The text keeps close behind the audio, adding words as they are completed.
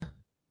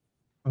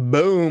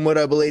Boom. What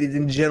up, ladies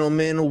and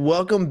gentlemen?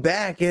 Welcome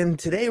back. And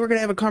today we're going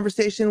to have a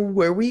conversation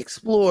where we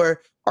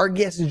explore our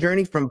guest's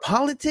journey from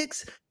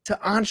politics to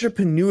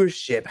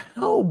entrepreneurship.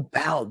 How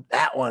about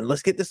that one?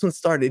 Let's get this one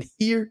started.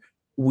 Here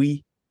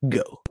we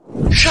go.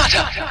 Shut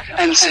up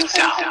and sit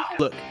down.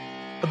 Look,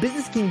 a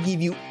business can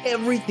give you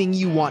everything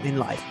you want in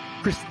life.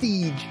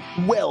 Prestige,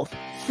 wealth,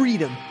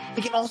 freedom.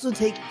 It can also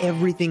take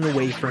everything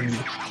away from you.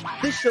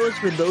 This show is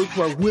for those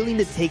who are willing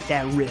to take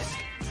that risk.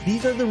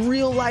 These are the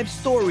real life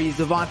stories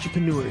of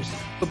entrepreneurs.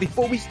 But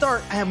before we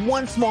start, I have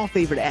one small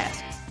favor to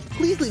ask.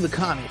 Please leave a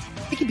comment.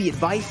 It can be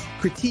advice,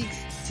 critiques,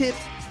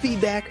 tips,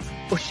 feedback,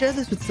 or share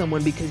this with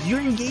someone because your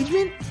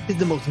engagement is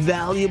the most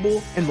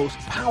valuable and most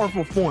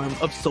powerful form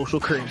of social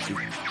currency.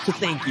 So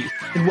thank you,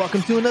 and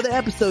welcome to another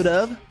episode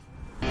of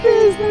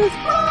Business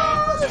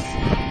Bros.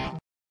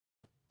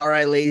 All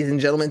right, ladies and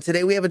gentlemen,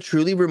 today we have a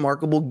truly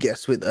remarkable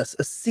guest with us,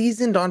 a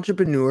seasoned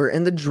entrepreneur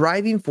and the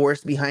driving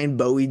force behind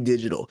Bowie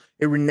Digital,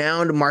 a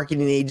renowned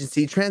marketing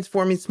agency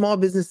transforming small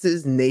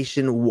businesses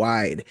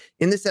nationwide.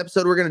 In this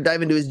episode, we're going to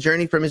dive into his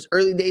journey from his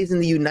early days in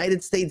the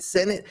United States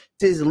Senate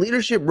to his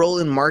leadership role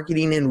in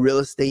marketing and real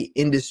estate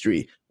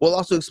industry. We'll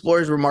also explore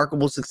his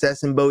remarkable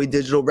success in Bowie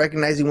Digital,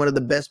 recognizing one of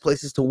the best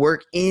places to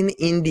work in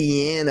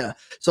Indiana.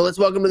 So let's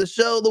welcome to the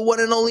show the one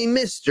and only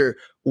Mr.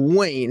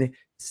 Wayne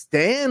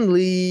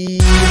Stanley.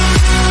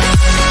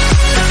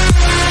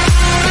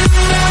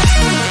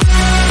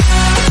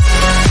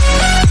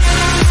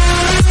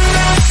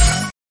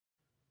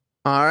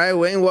 All right,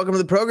 Wayne, welcome to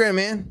the program,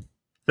 man.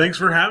 Thanks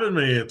for having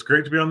me. It's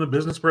great to be on the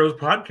Business Bros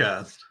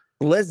podcast.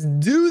 Let's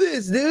do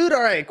this, dude.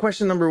 All right,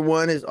 question number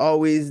one is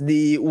always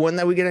the one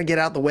that we're going to get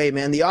out the way,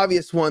 man. The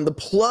obvious one, the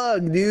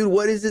plug, dude.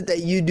 What is it that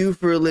you do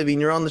for a living?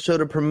 You're on the show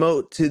to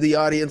promote to the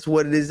audience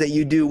what it is that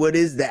you do. What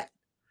is that?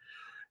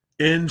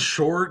 In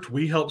short,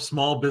 we help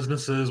small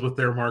businesses with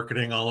their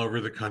marketing all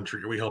over the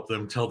country. We help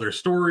them tell their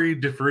story,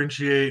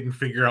 differentiate, and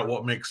figure out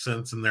what makes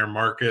sense in their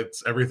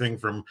markets. Everything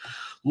from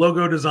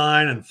logo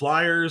design and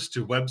flyers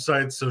to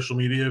websites, social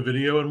media,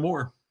 video, and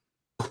more.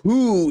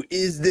 Who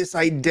is this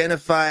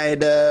identified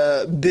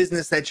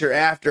business that you're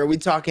after? Are we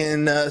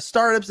talking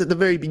startups at the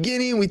very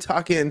beginning? We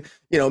talking,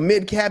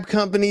 mid-cap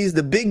companies,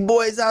 the big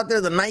boys out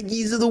there, the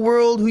Nikes of the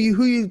world? Who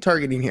you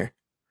targeting here?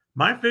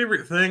 My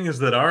favorite thing is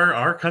that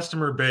our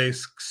customer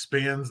base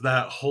spans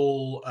that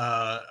whole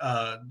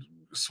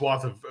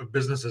swath of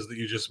businesses that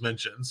you just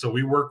mentioned. So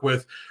we work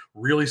with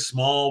really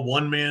small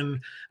one-man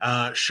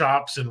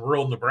shops in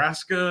rural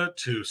Nebraska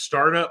to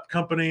startup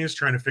companies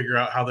trying to figure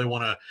out how they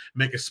want to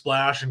make a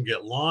splash and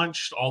get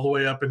launched, all the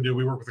way up into,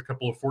 we work with a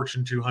couple of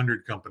Fortune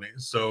 200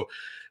 companies. So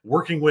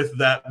working with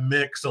that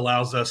mix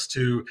allows us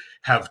to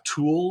have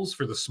tools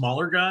for the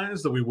smaller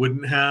guys that we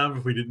wouldn't have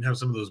if we didn't have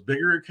some of those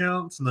bigger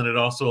accounts. And then it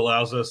also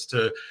allows us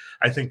to,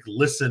 I think,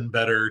 listen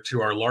better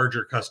to our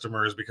larger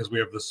customers because we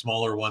have the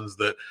smaller ones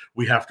that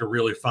we have to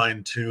really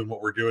fine tune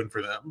what we're doing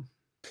for them.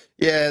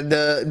 Yeah,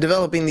 the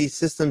developing these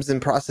systems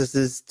and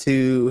processes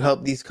to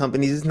help these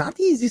companies is not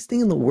the easiest thing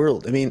in the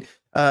world. I mean,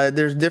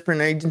 there's different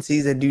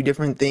agencies that do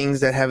different things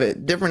that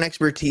have different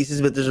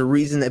expertises, but there's a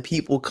reason that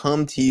people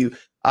come to you.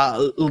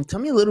 Tell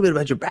me a little bit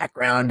about your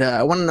background.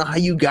 I want to know how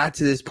you got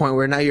to this point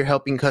where now you're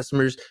helping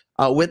customers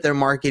with their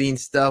marketing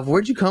stuff.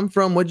 Where'd you come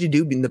from? What'd you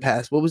do in the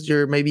past? What was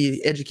your maybe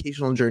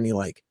educational journey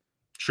like?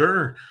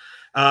 Sure.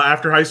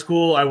 After high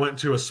school, I went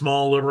to a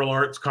small liberal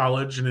arts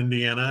college in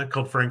Indiana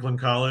called Franklin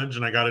College,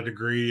 and I got a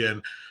degree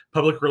in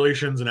public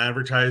relations and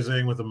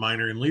advertising with a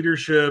minor in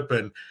leadership.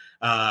 And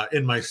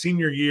in my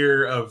senior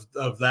year of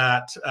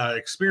that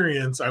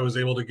experience, I was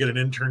able to get an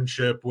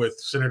internship with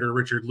Senator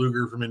Richard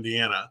Lugar from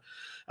Indiana.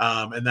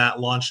 And that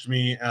launched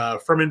me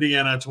from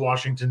Indiana to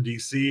Washington,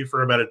 D.C.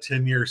 for about a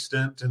 10-year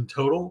stint in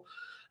total.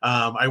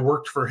 I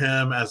worked for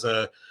him as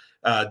a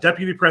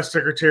deputy press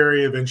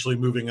secretary, eventually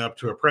moving up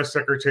to a press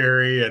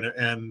secretary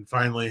and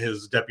finally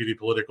his deputy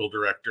political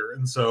director.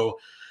 And so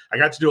I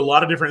got to do a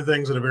lot of different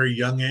things at a very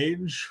young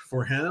age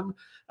for him.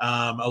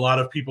 A lot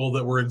of people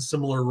that were in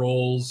similar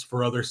roles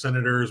for other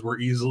senators were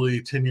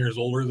easily 10 years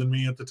older than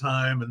me at the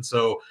time. And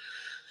so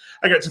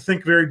I got to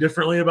think very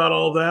differently about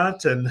all of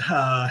that. And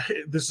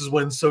this is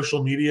when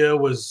social media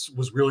was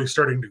really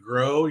starting to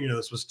grow.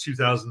 This was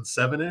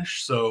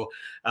 2007-ish. So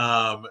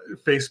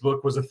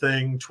Facebook was a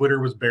thing. Twitter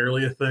was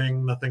barely a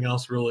thing. Nothing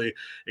else really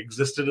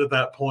existed at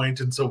that point.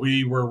 And so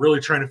we were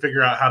really trying to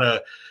figure out how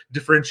to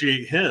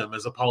differentiate him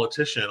as a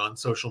politician on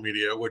social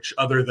media, which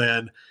other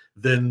than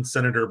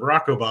Senator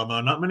Barack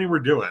Obama, not many were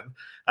doing.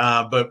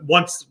 But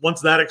once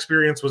that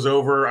experience was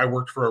over, I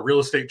worked for a real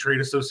estate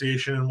trade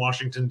association in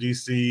Washington,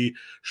 D.C.,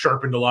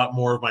 sharpened a lot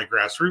more of my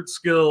grassroots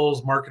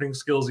skills, marketing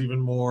skills even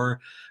more,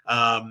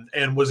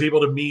 and was able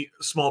to meet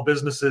small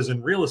businesses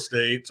in real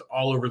estate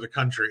all over the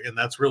country. And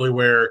that's really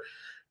where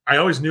I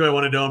always knew I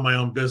wanted to own my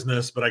own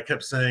business, but I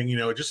kept saying,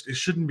 it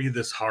shouldn't be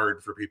this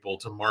hard for people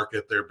to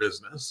market their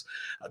business.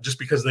 Just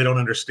because they don't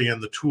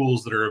understand the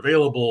tools that are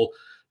available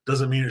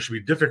doesn't mean it should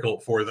be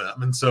difficult for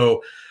them. And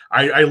so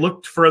I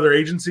looked for other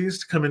agencies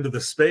to come into the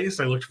space.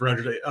 I looked for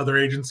other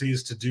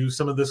agencies to do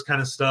some of this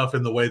kind of stuff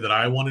in the way that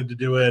I wanted to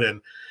do it.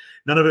 And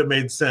none of it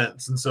made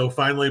sense. And so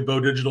finally, Bo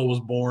Digital was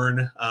born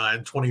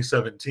in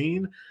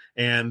 2017.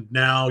 And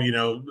now,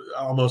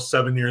 almost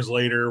 7 years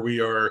later,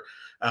 we are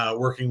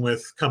working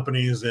with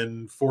companies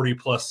in 40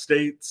 plus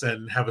states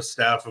and have a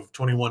staff of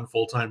 21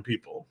 full-time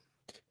people.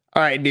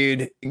 All right,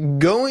 dude.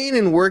 Going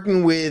and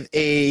working with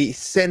a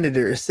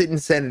sitting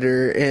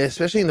senator,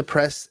 especially in the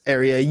press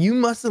area, you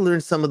must have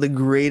learned some of the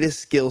greatest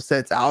skill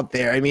sets out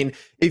there. I mean,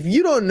 if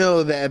you don't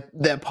know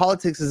that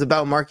politics is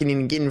about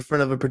marketing and getting in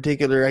front of a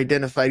particular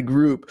identified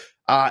group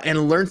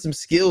and learn some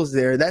skills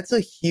there, that's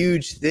a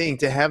huge thing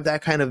to have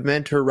that kind of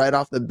mentor right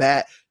off the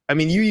bat. I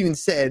mean, you even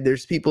said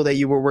there's people that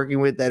you were working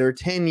with that are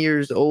 10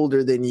 years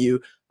older than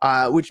you,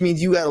 which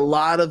means you got a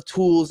lot of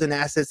tools and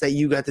assets that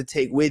you got to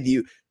take with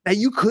you. Now,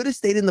 you could have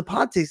stayed in the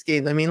politics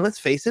game. I mean, let's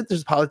face it,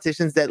 there's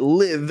politicians that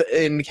live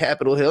in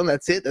Capitol Hill, and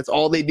that's it. That's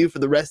all they do for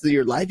the rest of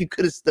your life. You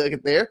could have stuck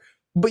it there,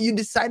 but you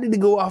decided to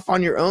go off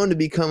on your own to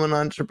become an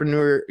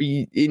entrepreneur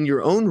in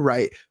your own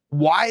right.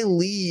 Why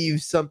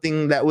leave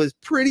something that was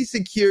pretty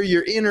secure?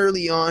 You're in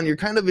early on. You're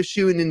kind of a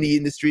shoo-in in the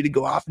industry to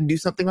go off and do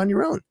something on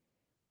your own.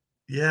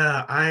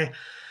 Yeah,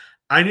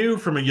 I knew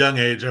from a young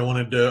age I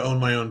wanted to own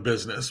my own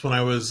business. When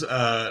I was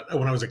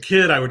a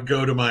kid, I would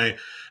go to my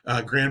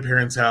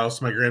grandparents'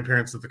 house. My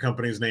grandparents that the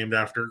company is named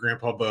after,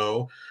 Grandpa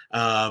Bo,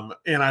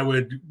 and I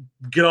would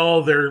get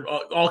all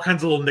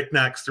kinds of little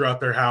knickknacks throughout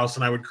their house,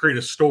 and I would create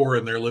a store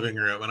in their living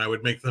room, and I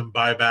would make them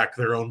buy back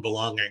their own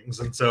belongings.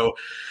 And so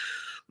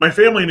my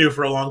family knew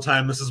for a long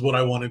time this is what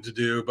I wanted to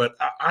do, but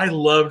I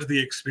loved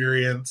the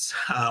experience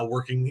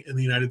working in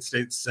the United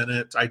States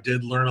Senate. I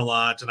did learn a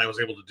lot, and I was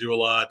able to do a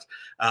lot.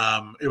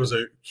 It was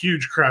a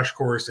huge crash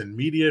course in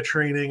media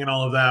training and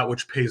all of that,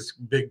 which pays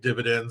big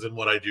dividends in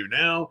what I do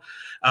now.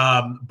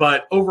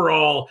 But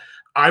overall,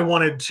 I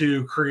wanted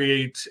to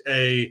create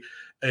a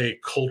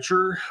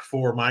culture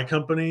for my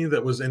company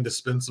that was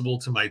indispensable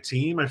to my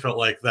team. I felt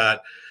like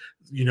that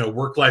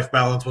work-life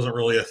balance wasn't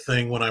really a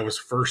thing when I was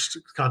first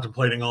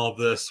contemplating all of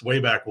this way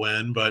back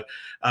when, but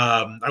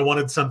I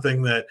wanted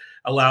something that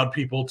allowed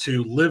people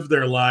to live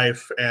their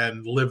life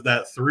and live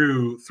that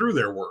through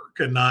their work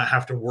and not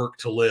have to work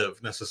to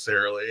live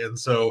necessarily. And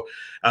so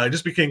it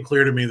just became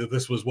clear to me that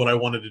this was what I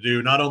wanted to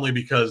do, not only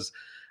because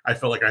I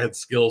felt like I had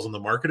skills on the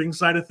marketing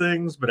side of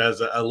things, but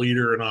as a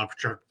leader and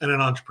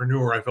an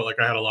entrepreneur, I felt like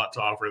I had a lot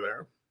to offer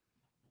there.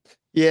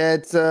 Yeah,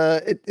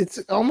 it's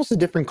almost a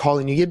different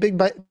calling. You get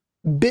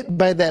bit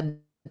by that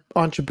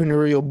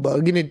entrepreneurial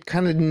bug, and it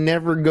kind of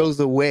never goes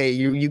away.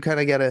 You kind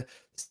of got to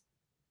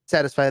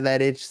satisfy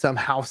that itch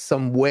somehow,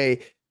 some way.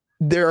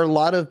 There are a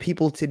lot of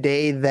people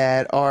today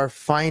that are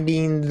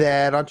finding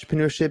that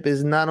entrepreneurship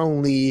is not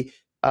only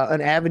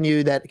an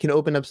avenue that can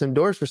open up some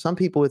doors. For some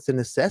people, it's a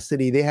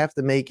necessity. They have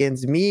to make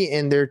ends meet,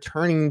 and they're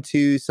turning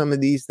to some of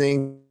these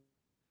things,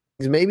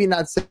 maybe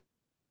not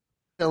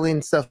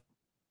selling stuff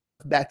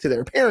back to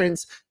their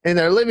parents in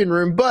their living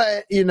room,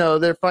 but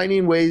they're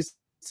finding ways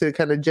to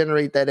kind of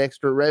generate that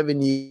extra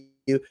revenue.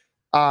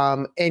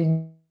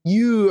 And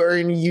you are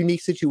in a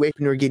unique situation.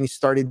 You're getting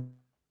started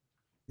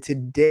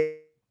today.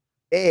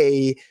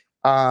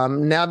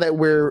 Now that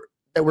we're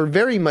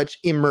very much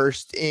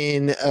immersed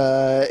in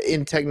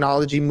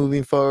technology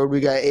moving forward, we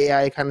got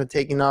AI kind of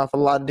taking off, a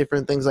lot of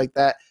different things like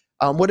that.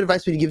 What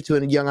advice would you give to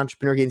a young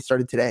entrepreneur getting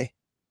started today?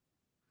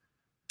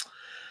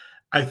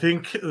 I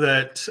think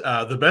that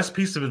the best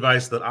piece of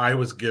advice that I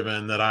was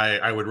given that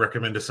I would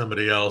recommend to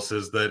somebody else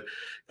is that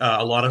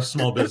a lot of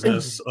small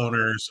business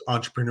owners,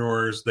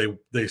 entrepreneurs, they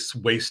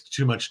waste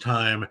too much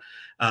time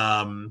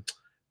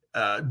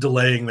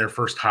delaying their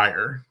first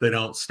hire. They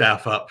don't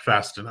staff up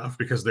fast enough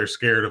because they're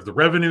scared of the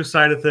revenue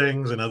side of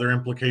things and other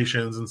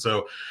implications. And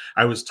so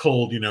I was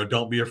told,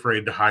 don't be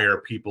afraid to hire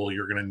people.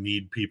 You're going to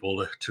need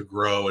people to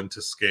grow and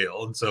to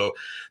scale. And so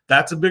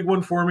that's a big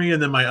one for me.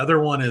 And then my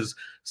other one is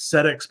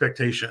set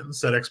expectations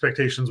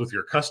with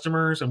your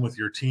customers and with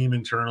your team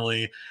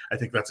internally. I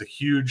think that's a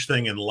huge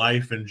thing in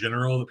life in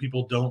general that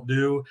people don't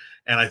do.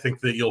 And I think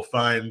that you'll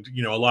find,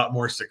 a lot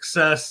more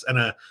success and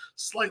a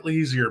slightly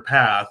easier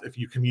path if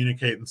you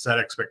communicate and set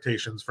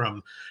expectations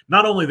from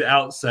not only the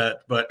outset,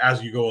 but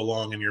as you go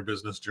along in your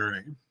business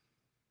journey.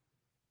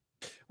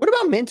 What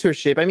about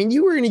mentorship? I mean,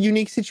 you were in a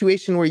unique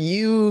situation where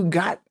you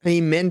got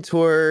a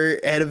mentor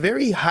at a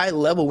very high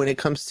level when it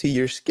comes to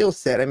your skill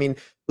set. I mean,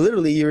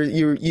 literally,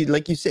 you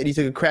like you said, you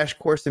took a crash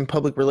course in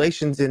public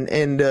relations,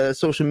 and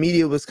social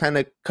media was kind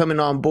of coming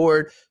on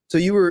board. So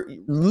you were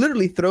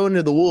literally thrown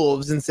to the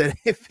wolves and said,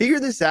 hey, figure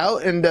this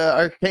out, and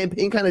our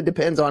campaign kind of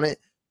depends on it.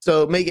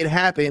 So make it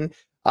happen.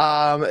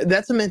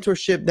 That's a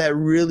mentorship that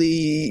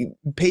really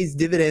pays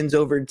dividends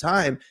over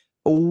time.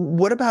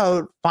 What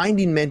about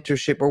finding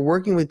mentorship or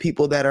working with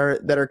people that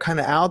are kind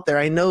of out there?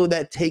 I know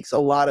that takes a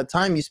lot of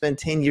time. You spent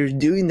 10 years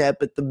doing that,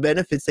 but the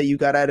benefits that you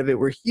got out of it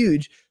were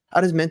huge.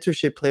 How does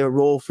mentorship play a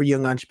role for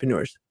young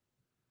entrepreneurs?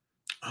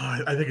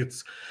 I think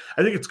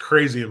it's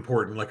crazy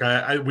important. Like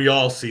we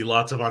all see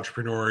lots of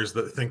entrepreneurs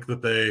that think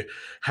that they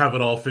have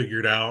it all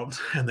figured out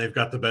and they've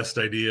got the best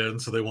idea,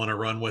 and so they want to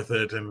run with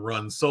it and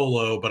run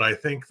solo. But I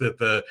think that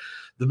the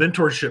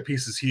mentorship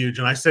piece is huge.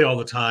 And I say all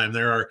the time,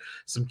 there are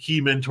some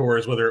key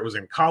mentors, whether it was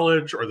in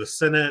college or the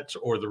Senate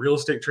or the Real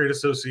Estate Trade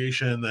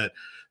Association,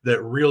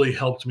 that really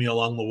helped me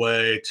along the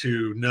way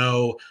to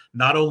know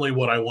not only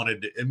what I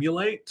wanted to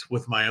emulate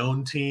with my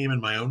own team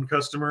and my own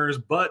customers,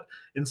 but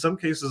in some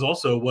cases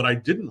also what I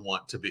didn't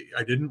want to be.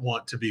 I didn't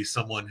want to be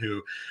someone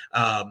who,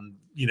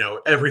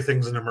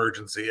 everything's an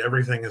emergency,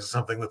 everything is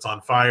something that's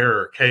on fire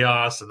or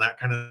chaos and that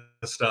kind of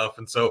stuff.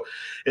 And so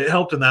it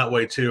helped in that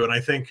way too. And I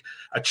think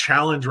a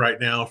challenge right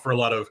now for a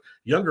lot of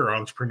younger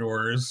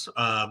entrepreneurs,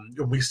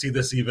 and we see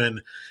this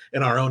even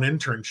in our own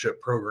internship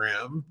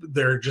program,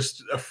 they're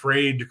just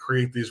afraid to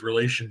create these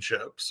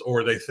relationships,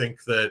 or they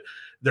think that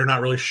they're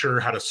not really sure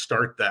how to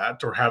start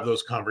that or have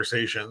those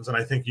conversations. And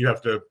I think you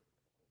have to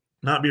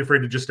not be afraid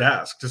to just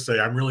ask, to say,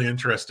 I'm really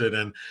interested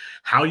in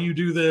how you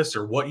do this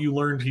or what you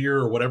learned here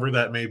or whatever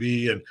that may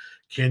be. And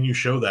can you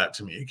show that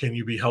to me? Can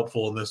you be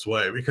helpful in this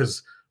way?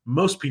 Because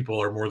most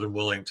people are more than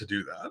willing to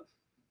do that.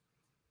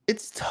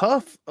 It's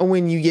tough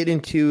when you get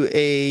into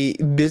a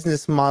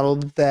business model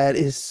that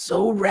is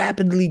so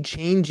rapidly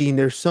changing.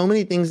 There's so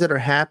many things that are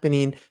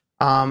happening.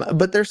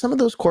 But there's some of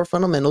those core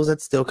fundamentals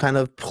that still kind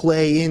of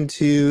play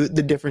into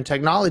the different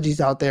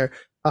technologies out there.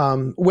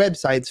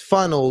 Websites,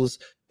 funnels,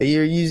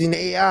 you're using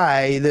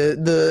AI,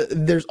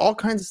 there's all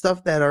kinds of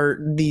stuff that are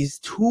these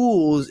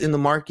tools in the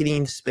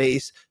marketing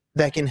space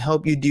that can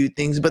help you do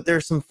things. But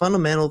there's some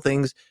fundamental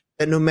things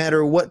that no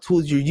matter what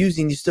tools you're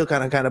using, you still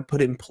kind of put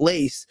in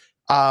place.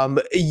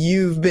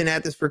 You've been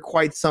at this for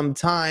quite some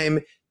time.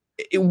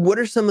 What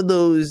are some of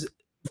those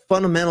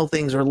fundamental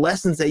things or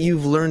lessons that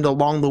you've learned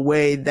along the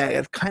way that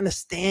have kind of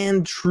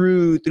stand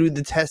true through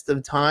the test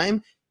of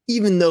time,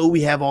 even though we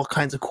have all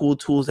kinds of cool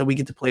tools that we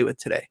get to play with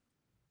today?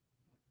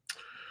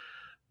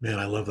 Man,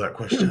 I love that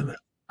question.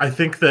 I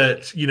think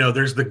that,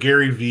 there's the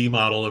Gary V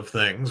model of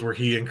things where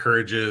he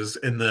encourages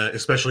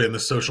especially in the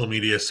social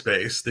media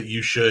space, that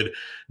you should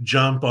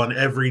jump on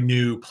every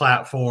new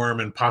platform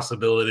and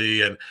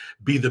possibility and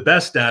be the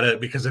best at it,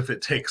 because if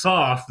it takes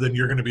off, then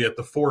you're going to be at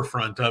the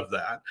forefront of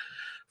that.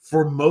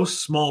 For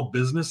most small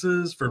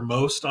businesses, for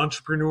most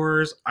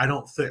entrepreneurs, I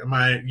don't think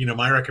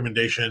my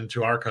recommendation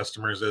to our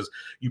customers is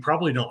you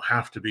probably don't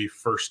have to be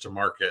first to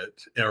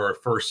market or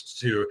first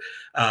to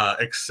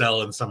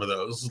excel in some of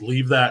those.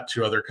 Leave that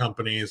to other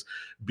companies.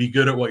 Be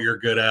good at what you're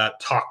good at.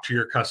 Talk to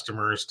your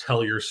customers.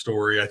 Tell your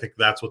story. I think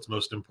that's what's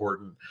most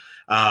important.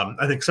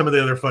 I think some of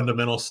the other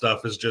fundamental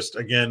stuff is just,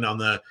 again, on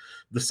the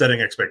setting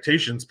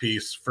expectations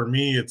piece. For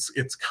me,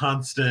 it's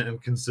constant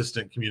and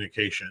consistent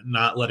communication,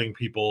 not letting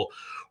people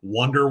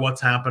wonder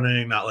what's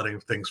happening, not letting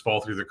things fall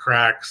through the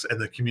cracks,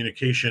 and the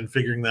communication,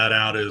 figuring that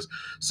out is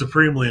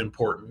supremely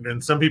important.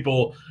 And some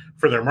people,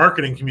 for their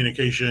marketing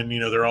communication,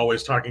 they're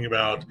always talking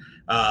about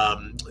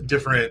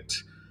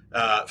different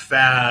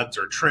fads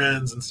or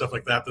trends and stuff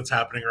like that that's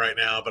happening right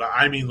now. But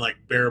I mean, like,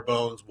 bare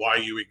bones, why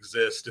you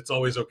exist. It's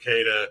always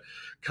okay to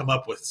come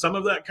up with some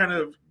of that kind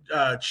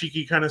of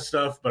cheeky kind of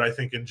stuff, but I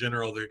think in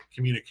general the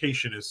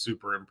communication is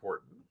super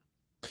important.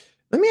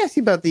 Let me ask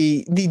you about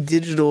the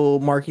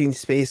digital marketing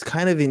space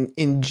kind of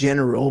in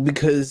general,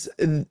 because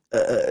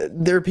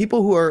there are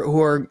people who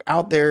are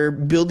out there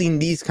building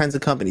these kinds of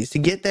companies to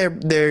get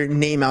their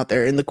name out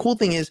there. And the cool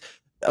thing is,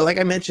 like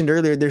I mentioned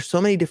earlier, there's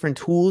so many different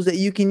tools that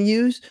you can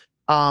use.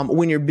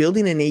 When you're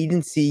building an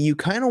agency, you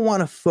kind of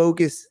want to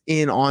focus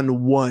in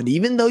on one.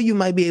 Even though you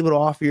might be able to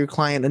offer your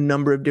client a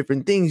number of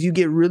different things, you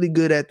get really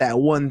good at that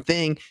one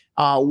thing.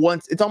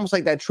 Once it's almost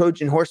like that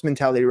Trojan horse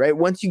mentality, right?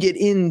 Once you get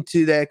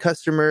into that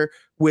customer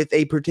with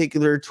a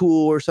particular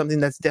tool or something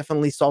that's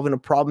definitely solving a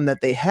problem that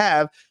they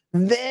have,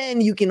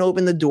 then you can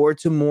open the door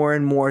to more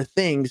and more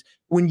things.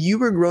 When you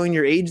were growing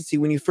your agency,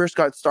 when you first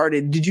got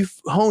started, did you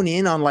hone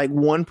in on like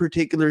one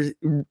particular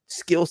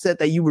skill set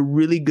that you were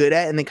really good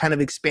at and then kind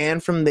of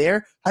expand from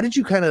there? How did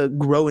you kind of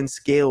grow and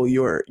scale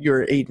your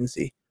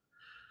agency?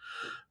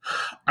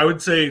 I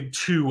would say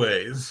two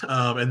ways,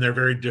 and they're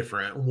very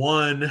different.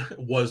 One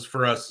was,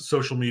 for us,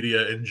 social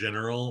media in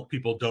general.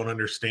 People don't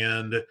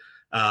understand.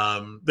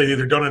 They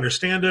either don't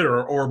understand it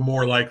or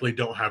more likely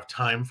don't have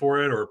time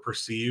for it or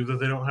perceive that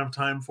they don't have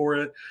time for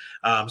it.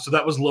 So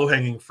that was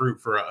low-hanging fruit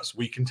for us.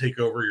 We can take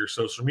over your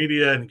social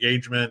media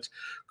engagement,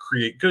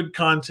 create good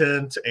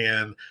content,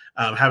 and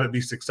have it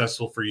be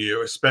successful for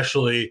you,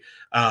 especially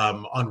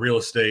on real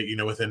estate,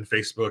 within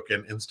Facebook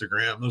and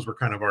Instagram. Those were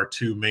kind of our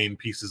two main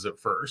pieces at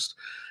first.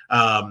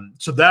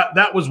 So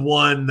that was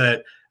one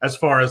that, as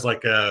far as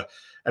like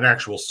an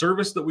actual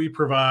service that we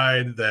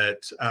provide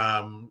that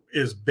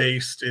is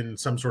based in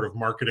some sort of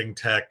marketing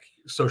tech,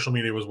 social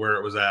media was where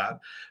it was at.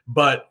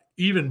 But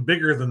even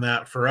bigger than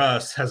that for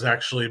us has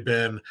actually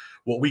been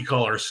what we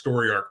call our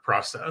story arc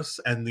process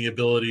and the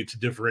ability to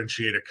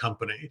differentiate a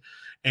company.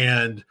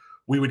 And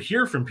we would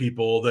hear from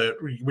people that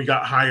we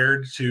got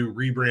hired to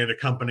rebrand a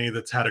company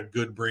that's had a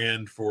good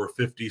brand for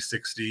 50,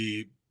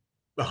 60,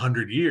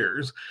 100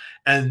 years.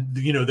 And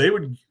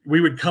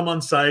we would come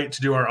on site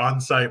to do our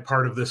on-site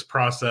part of this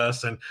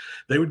process, and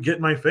they would get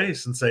in my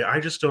face and say, I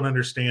just don't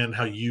understand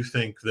how you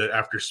think that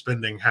after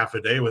spending half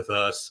a day with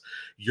us,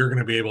 you're going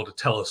to be able to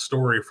tell a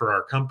story for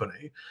our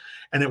company.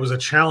 And it was a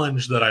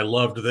challenge that I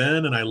loved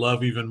then, and I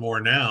love even more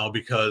now,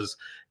 because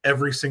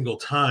every single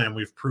time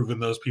we've proven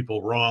those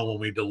people wrong when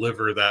we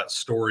deliver that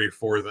story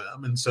for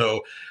them. And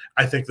so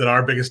I think that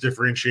our biggest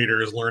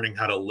differentiator is learning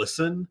how to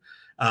listen,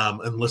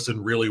 and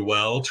listen really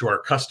well to our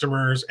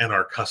customers and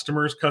our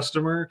customer's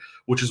customer,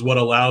 which is what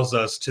allows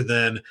us to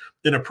then,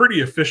 in a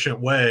pretty efficient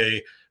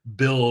way,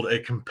 build a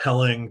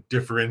compelling,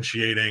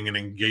 differentiating, and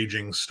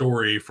engaging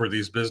story for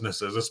these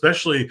businesses.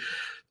 Especially,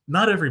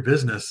 not every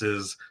business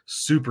is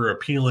super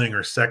appealing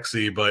or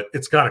sexy, but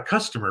it's got a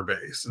customer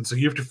base. And so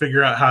you have to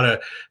figure out how to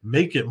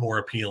make it more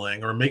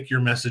appealing or make your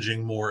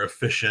messaging more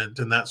efficient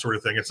and that sort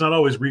of thing. It's not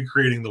always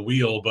recreating the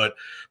wheel, but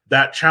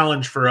that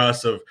challenge for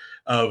us of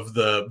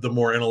the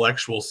more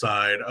intellectual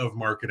side of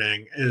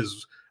marketing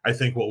is, I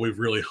think, what we've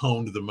really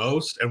honed the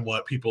most and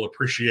what people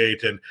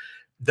appreciate. And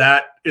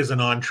that is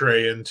an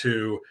entree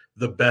into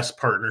the best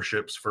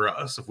partnerships for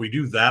us. If we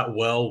do that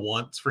well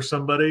once for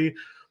somebody,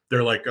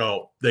 they're like,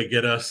 oh, they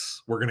get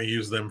us. We're going to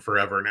use them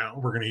forever now.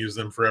 We're going to use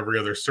them for every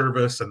other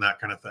service and that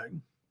kind of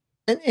thing.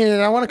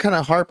 And I want to kind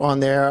of harp on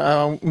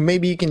there.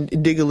 Maybe you can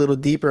dig a little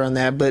deeper on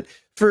that. But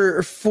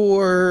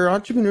for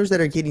entrepreneurs that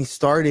are getting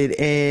started,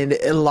 and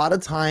a lot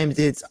of times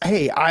it's,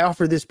 hey, I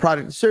offer this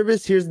product or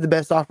service. Here's the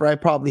best offer I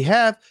probably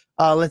have.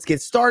 Let's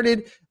get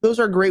started. Those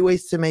are great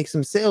ways to make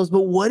some sales.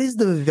 But what is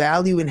the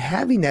value in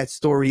having that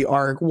story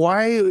arc?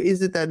 Why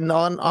is it that a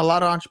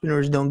lot of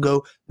entrepreneurs don't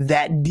go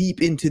that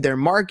deep into their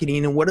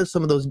marketing? And what are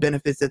some of those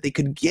benefits that they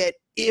could get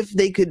if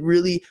they could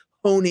really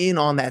hone in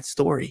on that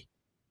story?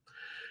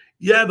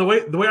 Yeah, the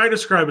way I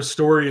describe a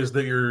story is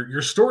that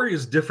your story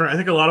is different. I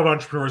think a lot of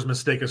entrepreneurs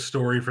mistake a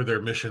story for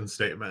their mission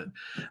statement,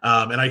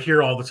 and I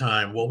hear all the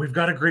time, "Well, we've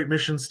got a great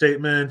mission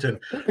statement, and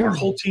our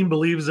whole team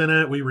believes in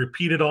it. We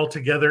repeat it all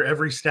together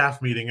every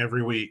staff meeting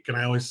every week." And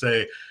I always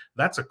say,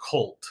 "That's a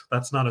cult.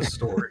 That's not a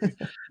story."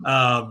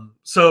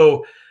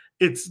 So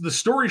it's the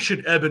story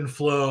should ebb and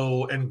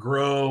flow and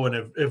grow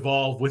and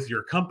evolve with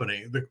your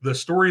company. The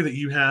story that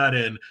you had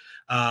in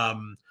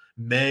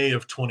May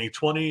of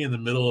 2020 in the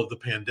middle of the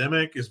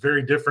pandemic is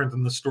very different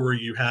than the story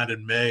you had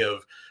in May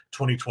of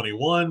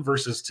 2021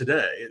 versus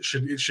today. It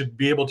should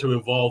be able to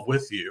evolve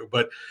with you.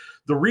 But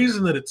the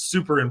reason that it's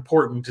super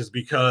important is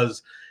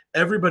because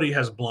everybody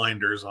has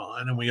blinders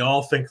on, and we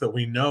all think that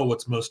we know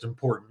what's most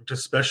important,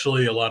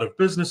 especially a lot of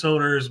business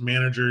owners,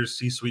 managers,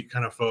 C-suite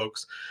kind of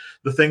folks.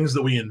 The things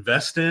that we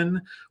invest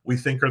in, we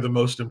think are the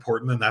most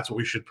important, and that's what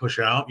we should push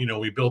out.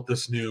 We built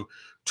this new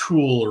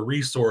tool or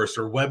resource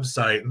or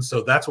website, and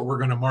so that's what we're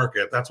going to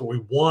market. That's what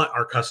we want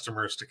our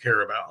customers to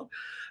care about.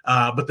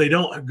 But they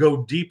don't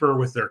go deeper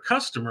with their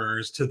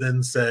customers to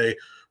then say,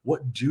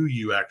 what do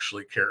you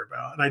actually care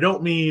about? And I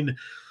don't mean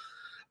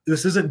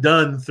this isn't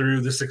done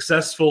through the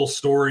successful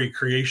story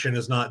creation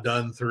is not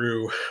done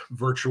through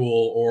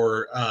virtual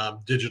or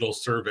digital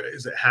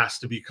surveys. It has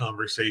to be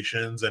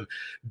conversations, and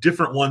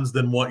different ones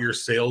than what your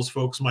sales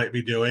folks might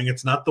be doing.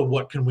 It's not the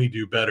what can we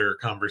do better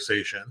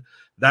conversation.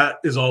 That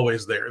is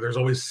always there. There's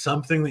always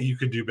something that you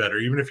could do better.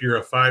 Even if you're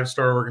a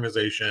 5-star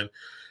organization,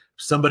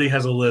 somebody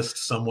has a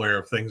list somewhere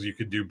of things you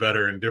could do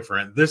better and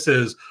different. This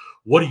is,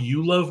 what do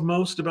you love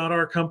most about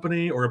our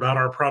company or about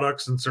our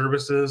products and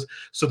services,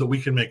 so that we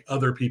can make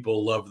other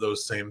people love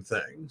those same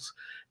things?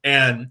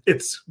 And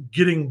it's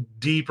getting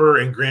deeper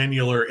and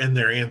granular in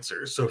their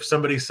answers. So if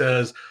somebody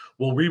says,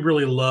 well, we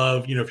really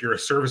love, if you're a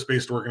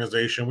service-based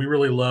organization, we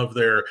really love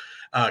their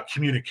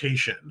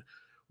communication.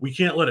 We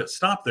can't let it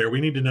stop there.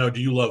 We need to know, do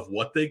you love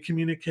what they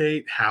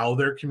communicate, how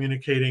they're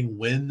communicating,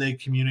 when they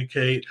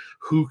communicate,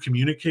 who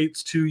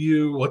communicates to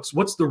you?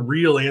 What's the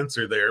real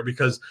answer there?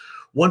 Because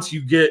once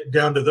you get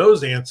down to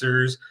those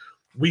answers,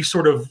 we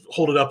sort of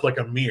hold it up like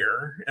a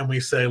mirror and we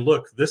say,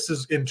 look, this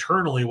is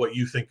internally what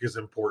you think is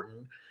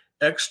important.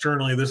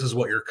 Externally, this is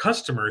what your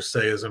customers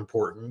say is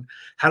important.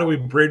 How do we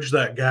bridge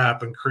that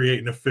gap and create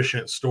an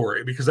efficient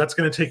story? Because that's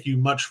going to take you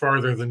much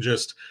farther than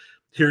just,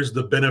 here's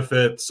the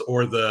benefits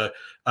or the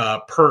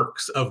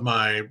perks of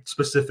my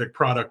specific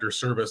product or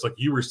service. Like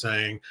you were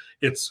saying,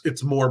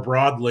 it's more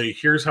broadly,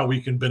 here's how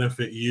we can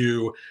benefit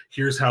you.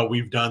 Here's how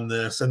we've done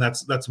this. And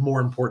that's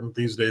more important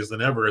these days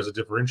than ever as a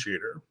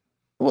differentiator.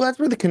 Well, that's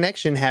where the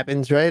connection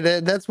happens, right?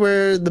 That's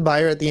where the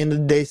buyer at the end of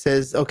the day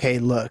says, okay,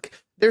 look,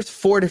 there's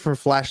 4 different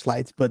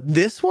flashlights, but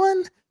this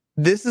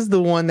is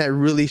the one that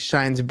really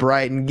shines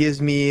bright and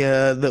gives me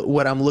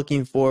what I'm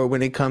looking for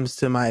when it comes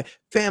to my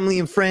family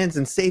and friends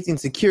and safety and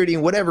security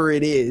and whatever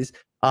it is.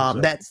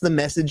 Exactly. That's the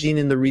messaging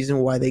and the reason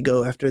why they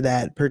go after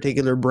that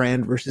particular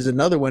brand versus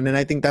another one. And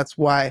I think that's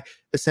why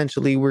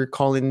essentially we're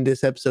calling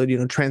this episode,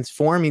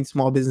 transforming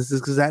small businesses,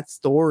 because that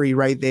story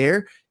right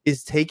there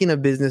is taking a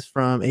business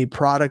from a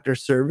product or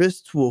service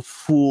to a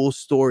full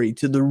story,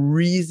 to the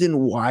reason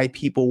why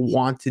people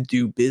want to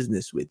do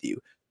business with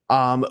you.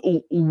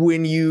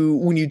 When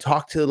you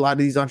talk to a lot of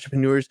these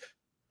entrepreneurs,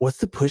 what's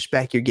the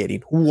pushback you're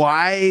getting?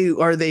 Why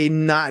are they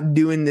not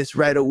doing this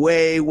right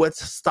away?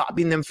 What's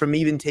stopping them from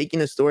even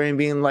taking a story and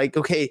being like,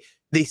 okay,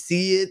 they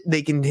see it,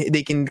 they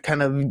can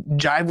kind of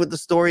jive with the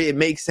story, it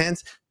makes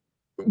sense,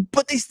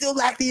 but they still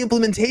lack the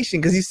implementation,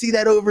 because you see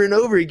that over and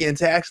over again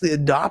to actually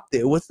adopt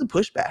it. What's the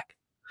pushback?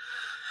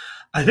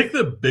 I think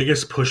the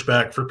biggest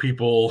pushback for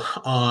people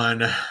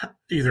on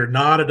either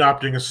not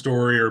adopting a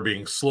story or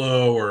being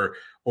slow or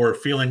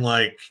feeling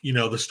like,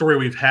 the story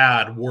we've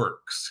had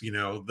works,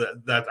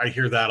 that I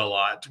hear that a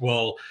lot.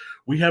 Well,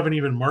 we haven't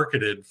even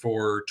marketed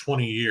for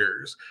 20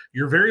 years.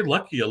 You're very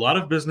lucky. A lot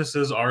of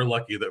businesses are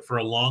lucky that for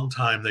a long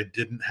time they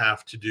didn't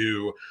have to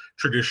do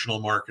traditional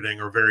marketing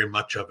or very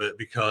much of it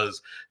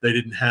because they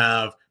didn't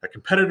have a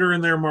competitor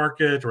in their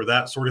market or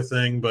that sort of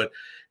thing. But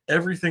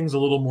everything's a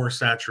little more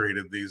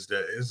saturated these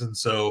days. And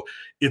so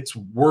it's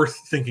worth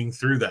thinking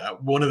through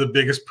that. One of the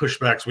biggest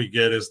pushbacks we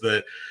get is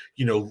that,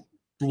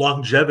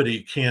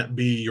 longevity can't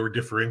be your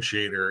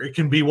differentiator. It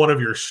can be one of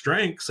your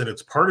strengths and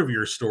it's part of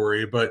your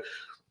story. But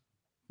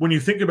when you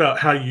think about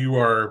how you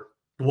are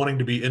wanting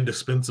to be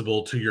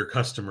indispensable to your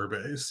customer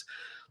base,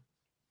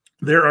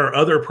 there are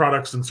other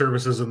products and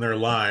services in their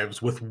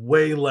lives with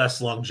way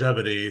less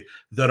longevity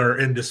that are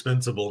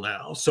indispensable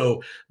now.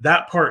 So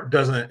that part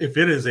doesn't, if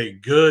it is a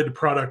good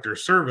product or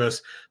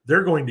service,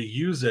 they're going to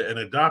use it and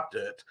adopt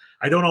it.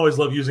 I don't always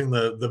love using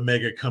the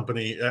mega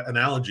company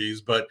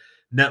analogies, but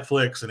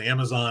Netflix and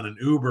Amazon and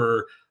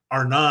Uber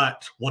are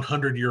not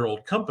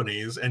 100-year-old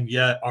companies and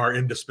yet are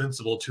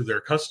indispensable to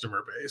their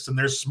customer base. And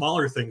there's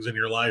smaller things in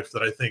your life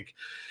that I think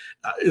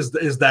is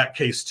that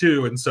case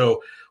too. And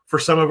so for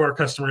some of our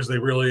customers,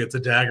 it's a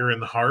dagger in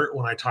the heart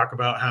when I talk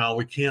about how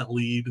we can't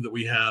lead that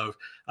we have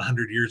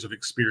 100 years of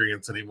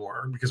experience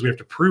anymore, because we have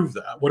to prove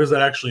that. What does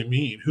that actually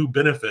mean? Who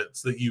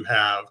benefits that you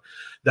have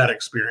that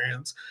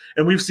experience?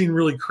 And we've seen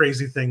really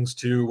crazy things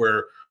too,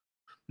 where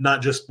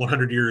not just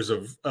 100 years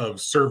of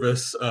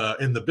service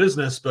in the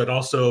business, but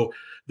also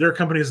there are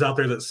companies out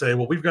there that say,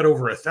 well, we've got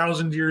over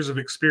 1,000 years of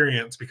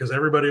experience because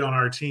everybody on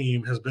our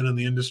team has been in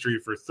the industry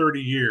for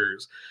 30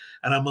 years.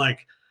 And I'm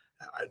like,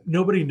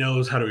 nobody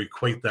knows how to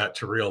equate that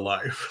to real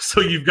life. So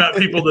you've got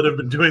people that have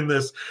been doing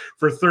this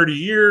for 30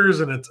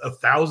 years and it's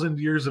 1,000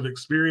 years of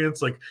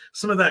experience. Like,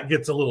 some of that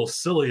gets a little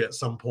silly at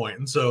some point.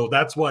 And so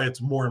that's why it's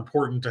more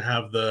important to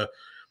have the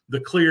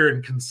clear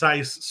and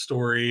concise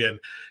story. And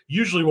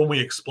usually when we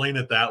explain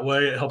it that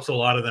way, it helps a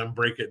lot of them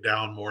break it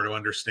down more to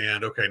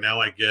understand, okay,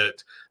 now I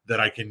get that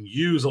I can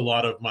use a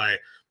lot of my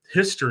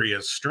history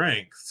as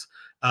strengths,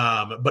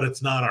 but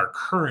it's not our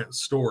current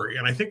story.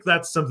 And I think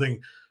that's something,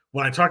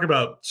 when I talk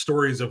about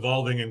stories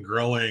evolving and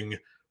growing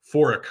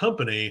for a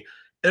company,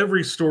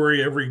 every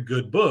story, every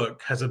good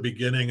book has a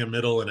beginning, a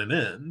middle, and an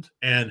end.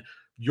 And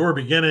your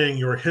beginning,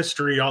 your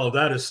history, all of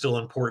that is still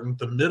important.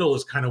 The middle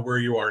is kind of where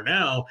you are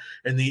now.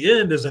 And the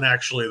end isn't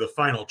actually the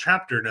final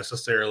chapter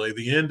necessarily.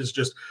 The end is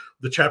just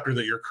the chapter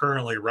that you're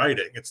currently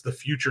writing. It's the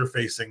future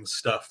facing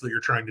stuff that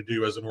you're trying to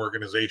do as an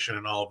organization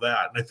and all of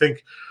that. And I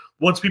think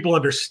once people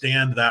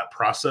understand that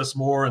process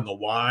more and the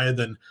why,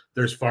 then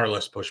there's far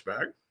less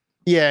pushback.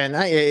 Yeah, and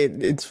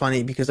it's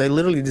funny because I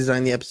literally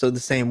designed the episode the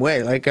same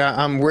way. Like,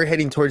 we're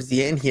heading towards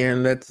the end here,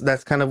 and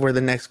that's kind of where the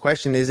next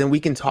question is. And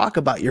we can talk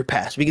about your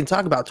past. We can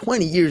talk about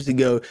 20 years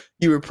ago.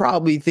 You were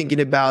probably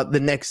thinking about the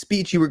next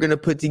speech you were going to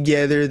put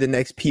together, the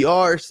next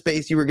PR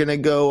space you were going to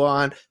go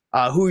on,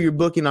 who you're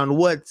booking on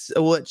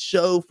what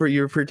show for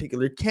your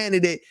particular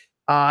candidate,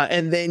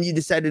 and then you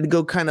decided to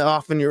go kind of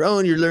off on your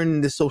own. You're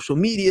learning the social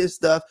media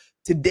stuff.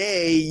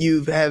 Today,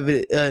 you have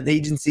an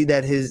agency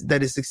that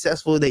is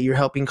successful, that you're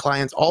helping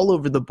clients all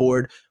over the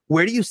board.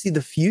 Where do you see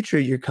the future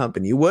of your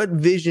company? What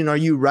vision are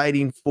you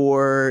writing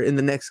for in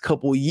the next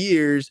couple of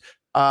years?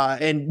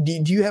 And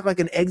do you have like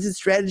an exit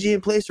strategy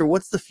in place, or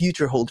what's the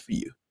future hold for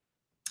you?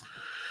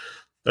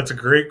 That's a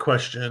great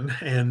question.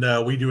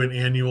 And we do an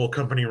annual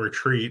company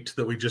retreat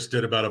that we just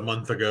did about a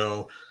month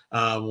ago,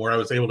 where I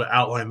was able to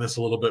outline this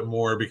a little bit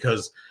more,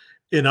 because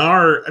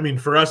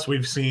for us,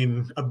 we've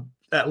seen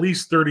at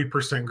least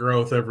 30%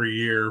 growth every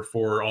year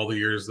for all the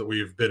years that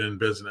we've been in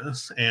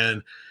business.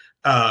 And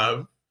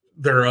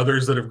there are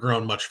others that have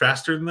grown much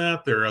faster than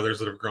that. There are others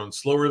that have grown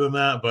slower than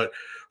that. But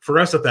for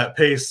us at that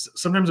pace,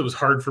 sometimes it was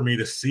hard for me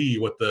to see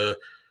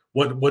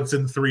what's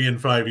in 3 and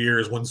 5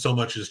 years when so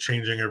much is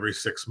changing every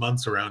 6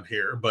 months around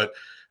here. But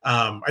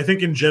I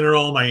think in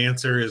general, my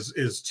answer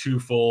is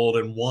twofold.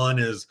 And one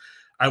is,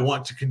 I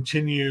want to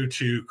continue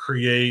to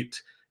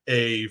create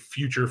a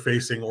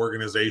future-facing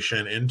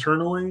organization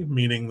internally,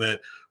 meaning that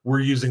we're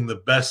using the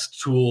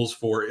best tools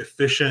for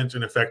efficient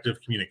and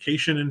effective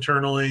communication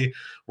internally.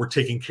 We're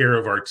taking care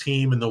of our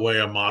team in the way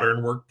a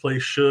modern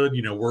workplace should.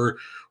 We're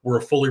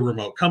a fully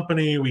remote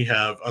company. We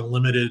have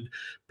unlimited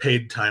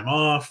paid time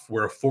off.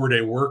 We're a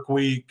 4-day work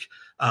week.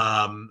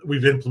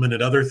 We've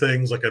implemented other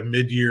things like a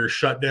mid-year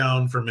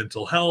shutdown for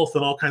mental health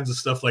and all kinds of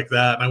stuff like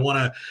that. And I want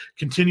to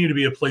continue to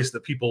be a place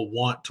that people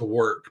want to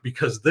work,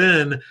 because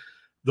then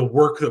the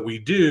work that we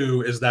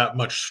do is that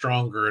much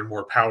stronger and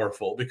more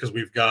powerful, because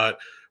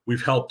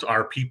we've helped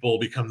our people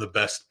become the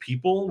best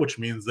people, which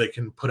means they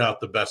can put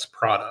out the best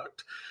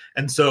product.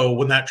 And so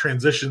when that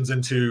transitions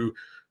into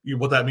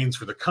what that means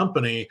for the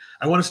company,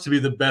 I want us to be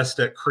the best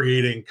at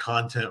creating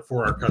content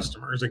for our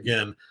customers.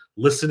 Again,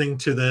 listening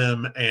to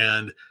them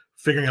and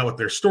figuring out what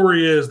their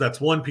story is.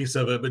 That's one piece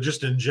of it. But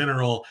just in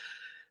general,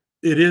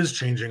 it is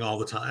changing all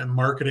the time.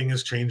 Marketing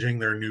is changing.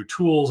 There are new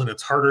tools and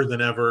it's harder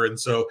than ever. And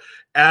so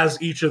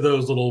as each of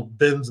those little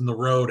bends in the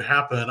road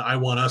happen, I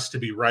want us to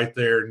be right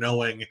there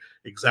knowing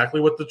exactly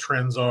what the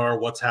trends are,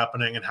 what's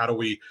happening, and how do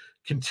we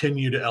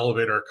continue to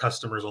elevate our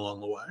customers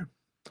along the way.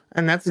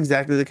 And that's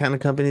exactly the kind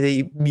of company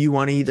that you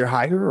want to either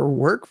hire or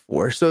work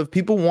for. So if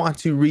people want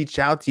to reach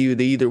out to you,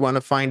 they either want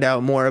to find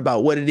out more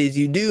about what it is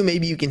you do.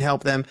 Maybe you can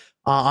help them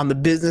on the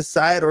business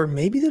side, or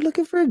maybe they're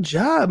looking for a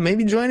job,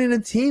 maybe joining a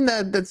team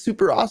that's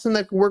super awesome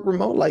that can work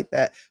remote like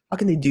that. How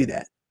can they do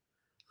that?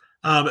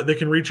 They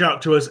can reach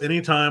out to us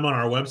anytime on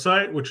our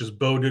website, which is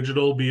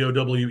BoWedigital,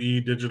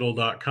 BOWE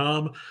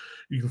digital.com.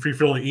 You can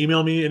feel to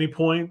email me at any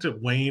point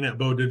at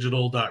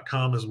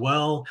wayne@bowdigital.com as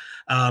well.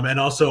 And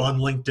also on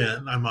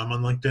LinkedIn. I'm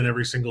on LinkedIn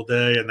every single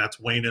day, and that's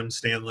Wayne M.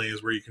 Stanley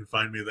is where you can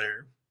find me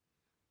there.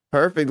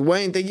 Perfect.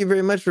 Wayne, thank you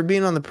very much for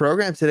being on the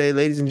program today.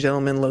 Ladies and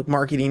gentlemen, look,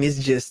 marketing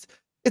is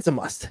it's a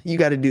must. You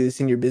got to do this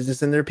in your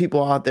business, and there are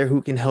people out there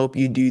who can help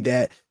you do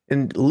that.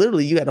 And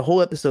literally, you got a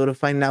whole episode of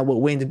finding out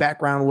what Wayne's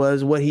background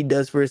was, what he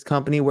does for his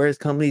company, where his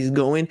company is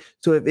going.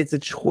 So if it's a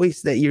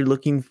choice that you're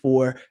looking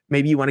for,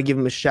 maybe you want to give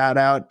him a shout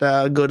out,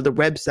 go to the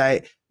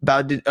website,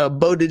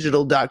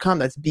 bowdigital.com.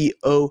 That's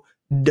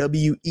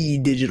BOWE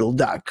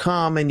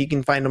digital.com. And you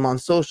can find him on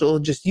social.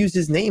 Just use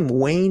his name,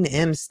 Wayne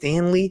M.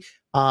 Stanley.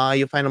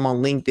 You'll find him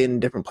on LinkedIn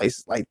and different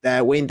places like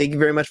that. Wayne, thank you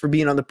very much for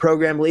being on the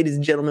program. Ladies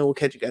and gentlemen, we'll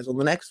catch you guys on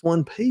the next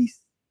one. Peace.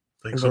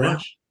 Thanks so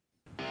much.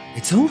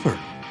 It's over.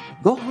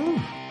 Go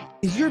home.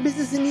 Is your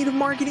business in need of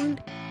marketing?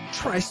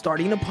 Try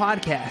starting a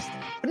podcast,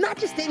 but not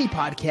just any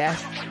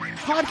podcast.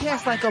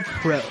 Podcast like a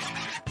pro.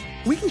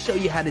 We can show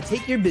you how to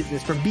take your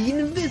business from being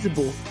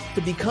invisible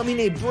to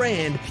becoming a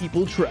brand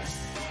people trust.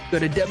 Go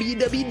to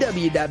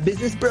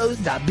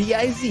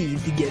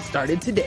www.businessbros.biz to get started today.